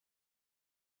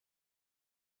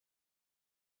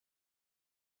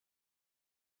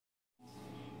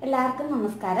എല്ലാവർക്കും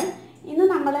നമസ്കാരം. ഇന്ന്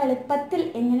നമ്മൾ എളുപ്പത്തിൽ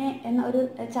എങ്ങനെ ഒരു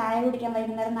ചായ കുടിക്കാൻ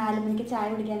വൈകുന്നേരം 4 മണിക്ക് ചായ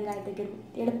കുടിക്കാൻ കാലത്തേക്ക്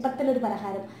എളുപ്പത്തിലൊരു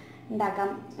പലഹാരം ഉണ്ടാക്കാം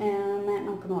എന്ന്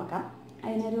നമുക്ക് നോക്കാം.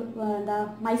 അതിനൊരു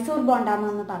മൈസൂർ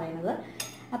ബോണ്ടാമെന്ന് പറയുന്നത്.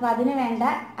 അപ്പോൾ അതിന് വേണ്ട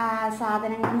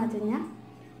സാധനങ്ങൾ എന്ന് വെച്ച് കഴിഞ്ഞാൽ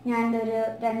ഞാനൊരു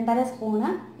 2.5 സ്പൂണ്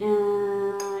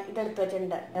ഇതെടുത്ത്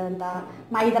വെച്ചിട്ടുണ്ട്.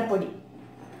 മൈദപ്പൊടി.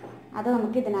 അത്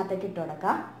നമുക്ക് ഇതിനകത്തേക്ക് ഇട്ട്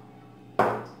കൊടുക്കാം.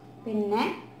 പിന്നെ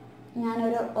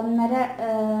ഞാനൊരു 1.5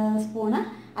 സ്പൂണ്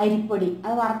അരിപ്പൊടി.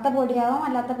 അത് വറുത്ത പൊടിയാവും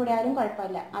അല്ലാത്ത പൊടിയായാലും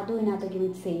കുഴപ്പമില്ല. അതും ഇതിനകത്തേക്ക്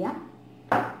മിക്സ് ചെയ്യാം.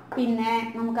 പിന്നെ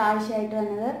നമുക്ക് ആവശ്യമായിട്ട്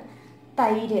വന്നത്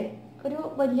തൈര്. ഒരു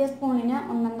വലിയ സ്പൂണിന്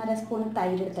 1.5 സ്പൂൺ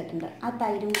തൈര് എടുത്തിട്ടുണ്ട്. ആ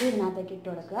തൈരും കൂടി ഇതിനകത്തേക്ക് ഇട്ട്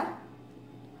കൊടുക്കുക.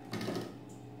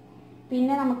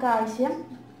 പിന്നെ നമുക്ക് ആവശ്യം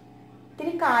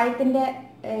ഇത്തിരി കായത്തിൻ്റെ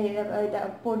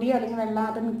പൊടിയോ അല്ലെങ്കിൽ വെള്ളം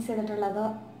അത് മിക്സ് ചെയ്തിട്ടുള്ളതോ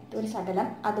ഒരു ശകലം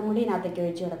അതും കൂടി ഇതിനകത്തേക്ക്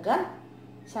ഒഴിച്ച് കൊടുക്കുക.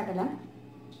 ശകലം.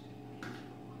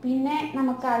 പിന്നെ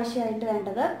നമുക്ക് ആവശ്യമായിട്ട്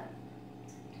വേണ്ടത്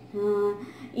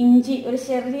ഇഞ്ചി, ഒരു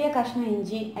ചെറിയ കഷ്ണം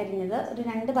ഇഞ്ചി അരിഞ്ഞത്, ഒരു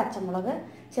 2 പച്ചമുളക്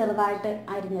ചെറുതായിട്ട്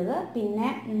അരിഞ്ഞത്, പിന്നെ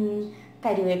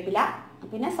കരിവേപ്പില,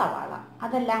 പിന്നെ സവാള.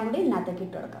 അതെല്ലാം കൂടി ഇതിനകത്തേക്ക്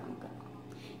ഇട്ട് കൊടുക്കാം. നമുക്ക്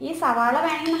ഈ സവാള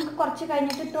വേണമെങ്കിൽ നമുക്ക് കുറച്ച്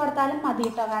കഴിഞ്ഞിട്ട് ഇട്ട് കൊടുത്താലും മതി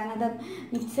കേട്ടോ. കാരണം അത്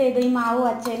മിക്സ് ചെയ്ത് ഈ മാവ്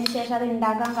വച്ചതിന് ശേഷം അത്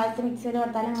ഉണ്ടാക്കാൻ കാലത്ത് മിക്സ് ചെയ്ത്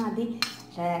കൊടുത്താലും മതി.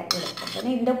 പക്ഷേ എളുപ്പത്തിന്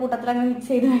ഇതിൻ്റെ കൂട്ടത്തിലങ്ങനെ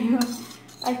മിക്സ് ചെയ്ത്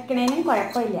വയ്ക്കണേനും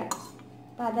കുഴപ്പമില്ല.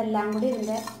 അപ്പം അതെല്ലാം കൂടി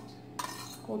ഇതിൻ്റെ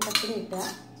കൂട്ടത്തിൽ ഇട്ടുക.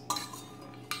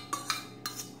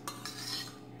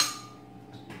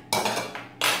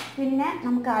 പിന്നെ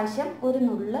നമുക്ക് ആവശ്യം ഒരു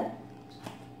നുള്ള്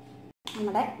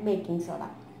നമ്മുടെ ബേക്കിംഗ് സോഡ,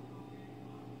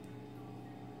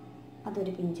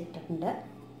 അതൊരു പിഞ്ചിട്ടിട്ടുണ്ട്.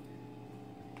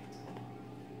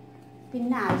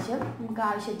 പിന്നെ നമുക്ക്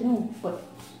ആവശ്യത്തിന് ഉപ്പ്.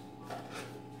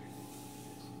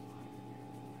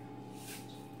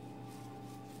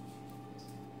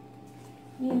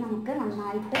 ഇനി നമുക്ക്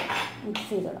നന്നായിട്ട് മിക്സ്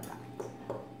ചെയ്ത് കൊടുക്കാം.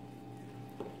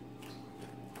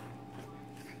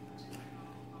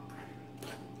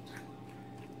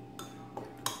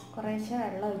 കുറേശ്ശെ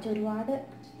വെള്ളം ഒഴിച്ച്, ഒരുപാട്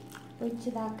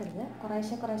ഒഴിച്ചിതാക്കരുത്.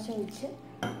 കുറേശ്ശെ ഒഴിച്ച്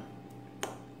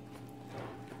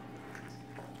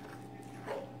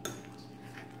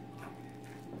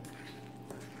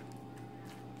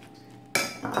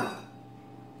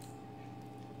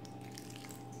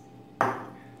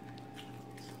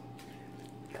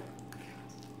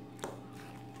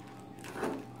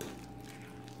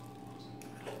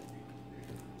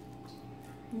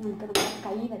നമുക്ക് നമ്മുടെ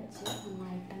കൈ വെച്ച്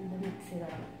നന്നായിട്ട് മിക്സ് ചെയ്ത്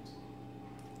കൊടുക്കാം.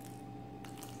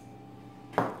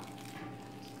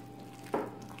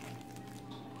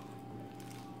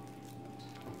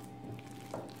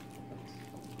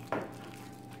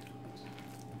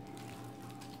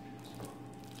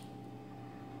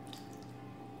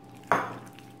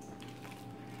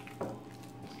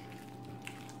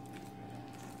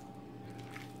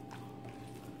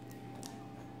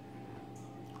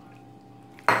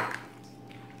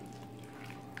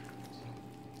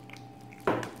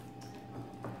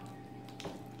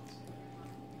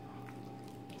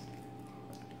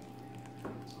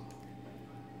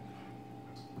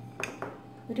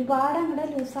 ഒരുപാട് അങ്ങോട്ട്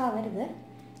ലൂസാവരുത്.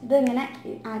 ഇതിങ്ങനെ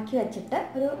ആക്കി വെച്ചിട്ട്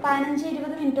ഒരു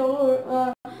 15-20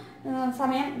 മിനിറ്റോളം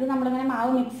സമയം ഇത് നമ്മളിങ്ങനെ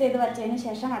മാവ് മിക്സ് ചെയ്ത് വെച്ചതിന്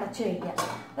ശേഷം അടച്ചു വയ്ക്കുക.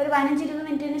 ഒരു 15-20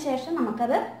 മിനിറ്റിന് ശേഷം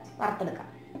നമുക്കത് വറുത്തെടുക്കാം.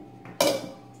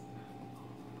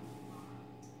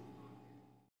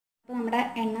 അപ്പോൾ നമ്മുടെ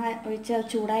എണ്ണ ഒഴിച്ച്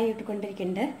ചൂടായി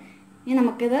ഇട്ടുകൊണ്ടിരിക്കുന്നുണ്ട്. ഇനി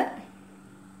നമുക്കിത്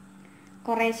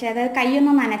കുറേശ്ശെ, അതായത്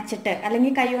കൈയൊന്ന് നനച്ചിട്ട്,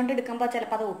 അല്ലെങ്കിൽ കൈ കൊണ്ട് എടുക്കുമ്പോൾ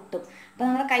ചിലപ്പോൾ അത് ഒട്ടും. അപ്പോൾ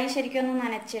നമ്മൾ കൈ ശരിക്കും ഒന്ന്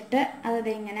നനച്ചിട്ട് അത്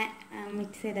ഇങ്ങനെ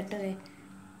മിക്സ് ചെയ്തിട്ട്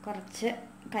കുറച്ച്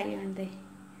കൈ കൊണ്ട്,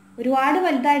 ഒരുപാട്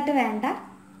വലുതായിട്ട് വേണ്ട,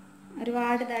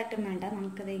 ഒരുപാട് ഇതായിട്ടും വേണ്ട,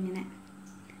 നമുക്കിത് ഇങ്ങനെ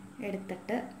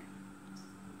എടുത്തിട്ട്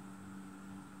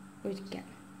ഒഴിക്കാം.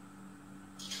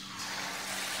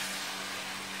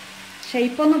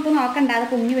 ഷേപ്പൊന്നും ഇപ്പോൾ നോക്കണ്ട, അത്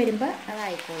പൊങ്ങി വരുമ്പോൾ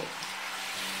അതായിക്കോളും.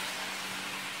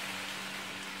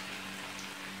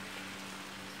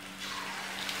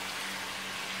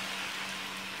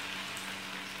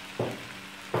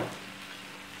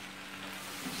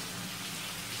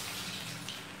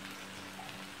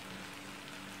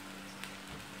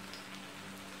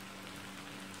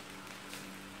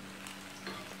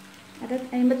 അത്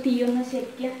കഴിയുമ്പോൾ തീയൊന്ന്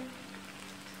ശരിക്കും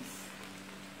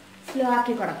സ്ലോ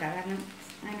ആക്കി കൊടുക്കാം. കാരണം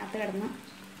അതിനകത്ത് കിടന്ന്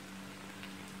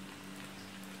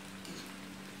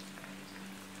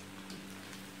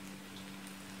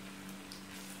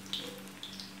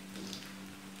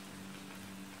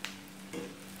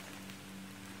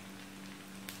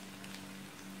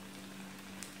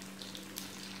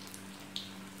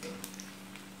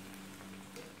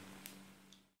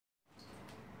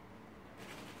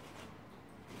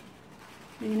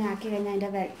ഇങ്ങനെ ആക്കി കഴിഞ്ഞാൽ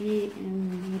അതിൻ്റെ ഈ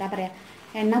എന്താ പറയുക,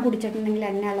 എണ്ണ കുടിച്ചിട്ടുണ്ടെങ്കിൽ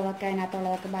എണ്ണ ഉള്ളതൊക്കെ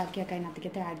അതിനകത്തുള്ളതൊക്കെ ബാക്കിയൊക്കെ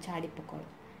അതിനകത്തേക്ക് ചാടിപ്പൊക്കോളും.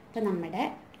 അപ്പോൾ നമ്മുടെ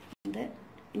ഇത്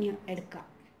ഇനി എടുക്കാം.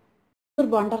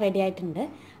 ബോണ്ട റെഡി ആയിട്ടുണ്ട്.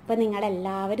 അപ്പോൾ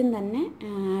നിങ്ങളെല്ലാവരും തന്നെ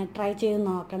ട്രൈ ചെയ്ത്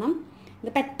നോക്കണം. ഇത്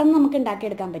പെട്ടെന്ന് നമുക്ക്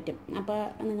ഉണ്ടാക്കിയെടുക്കാൻ പറ്റും. അപ്പോൾ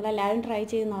നിങ്ങളെല്ലാവരും ട്രൈ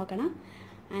ചെയ്ത് നോക്കണം.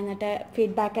 എന്നിട്ട്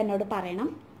ഫീഡ്ബാക്ക് എന്നോട് പറയണം.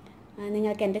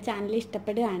 നിങ്ങൾക്ക് എൻ്റെ ചാനൽ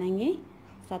ഇഷ്ടപ്പെടുകയാണെങ്കിൽ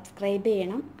സബ്സ്ക്രൈബ്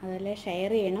ചെയ്യണം, അതുപോലെ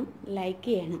ഷെയർ ചെയ്യണം, ലൈക്ക്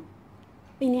ചെയ്യണം.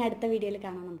 പിന്നെ അടുത്ത വീഡിയോയിൽ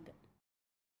കാണാം നമുക്ക്.